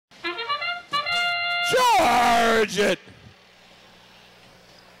Charge it.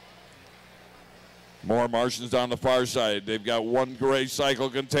 More Martians down the far side. They've got one gray cycle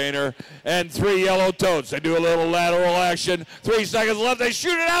container and 3 yellow totes. They do a little lateral action. 3 seconds left. They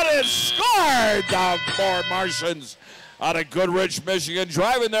shoot it out and scored. The more Martians out of Goodrich, Michigan,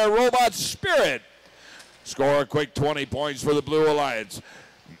 driving their robot spirit. Score a quick 20 points for the Blue Alliance.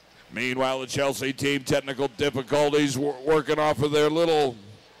 Meanwhile, the Chelsea team, technical difficulties, working off of their little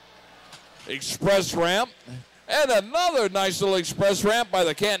express ramp. And another nice little express ramp by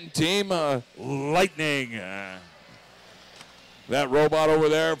the Canton team, Lightning. That robot over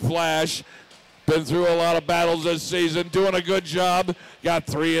there, Flash, been through a lot of battles this season, doing a good job. Got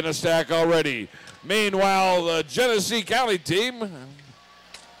 3 in a stack already. Meanwhile, the Genesee County team,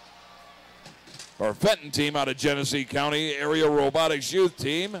 or Fenton team out of Genesee County, Area Robotics Youth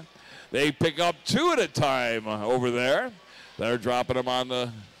Team, they pick up 2 at a time over there. They're dropping them on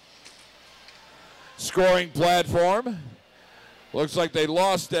the scoring platform. Looks like they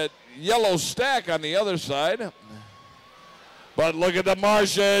lost that yellow stack on the other side. But look at the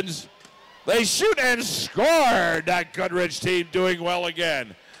Martians. They shoot and score. That Goodrich team doing well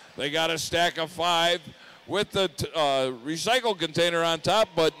again. They got a stack of 5 with the recycle container on top,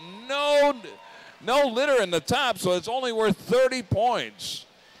 but no litter in the top, so it's only worth 30 points.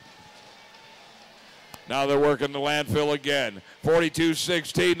 Now they're working the landfill again.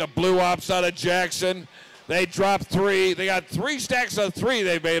 42-16, the Blue Ops out of Jackson. They dropped 3. They got 3 stacks of 3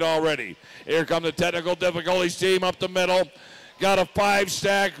 they made already. Here come the technical difficulties team up the middle. Got a 5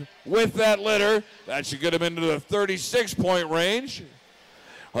 stack with that litter. That should get them into the 36-point range.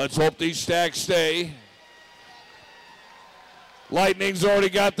 Let's hope these stacks stay. Lightning's already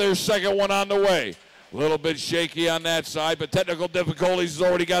got their second one on the way. A little bit shaky on that side, but technical difficulties has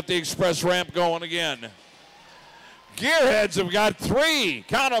already got the express ramp going again. Gearheads have got 3.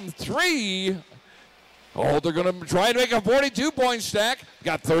 Count them, 3. Oh, they're going to try and make a 42-point stack.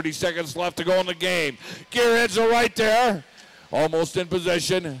 Got 30 seconds left to go in the game. Gearheads are right there. Almost in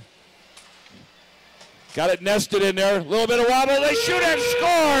position. Got it nested in there. A little bit of wobble. They shoot and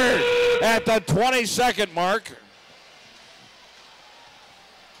score at the 20-second mark.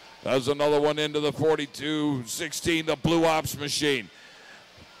 Does another one into the 42-16, the Blue Ops machine.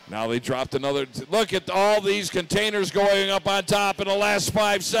 Now they dropped another. Look at all these containers going up on top in the last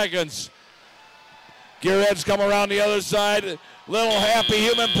 5 seconds. Gearheads come around the other side. Little happy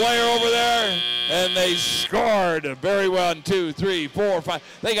human player over there. And they scored very well. 1, 2, 3, 4, 5.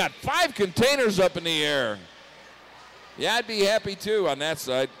 They got 5 containers up in the air. Yeah, I'd be happy too on that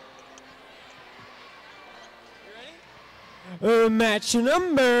side. Match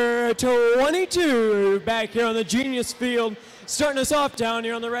number 22 back here on the Genius Field. Starting us off down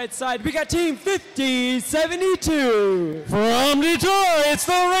here on the right side, we got Team 5072. From Detroit, it's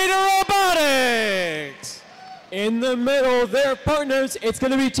the Raider Robotics. In the middle, their partners, it's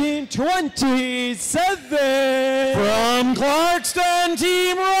going to be Team 27. From Clarkston,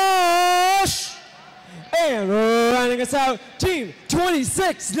 Team Rush. And rounding us out, Team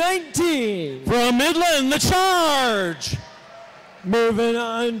 2619. From Midland, the Charge. Moving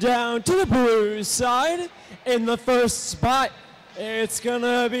on down to the blue side. In the first spot, it's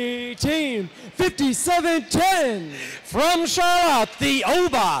gonna be Team 5710. From Charlotte, the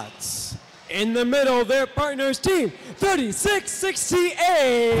Obots. In the middle, their partners, Team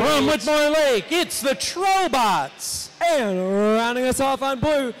 3668. From Whitmore Lake, it's the Trobots. And rounding us off on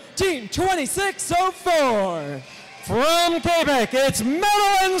blue, Team 2604. From Quebec, it's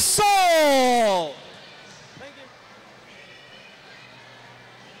Metal and Soul.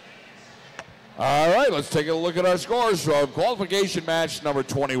 All right, let's take a look at our scores from qualification match number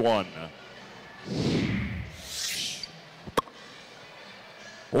 21.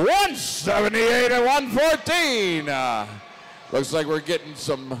 178 and 114. Looks like we're getting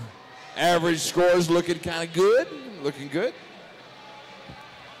some average scores looking kind of good. Looking good.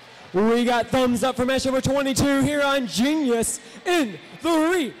 We got thumbs up for match number 22 here on Genius in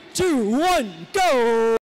 3, 2, 1, go!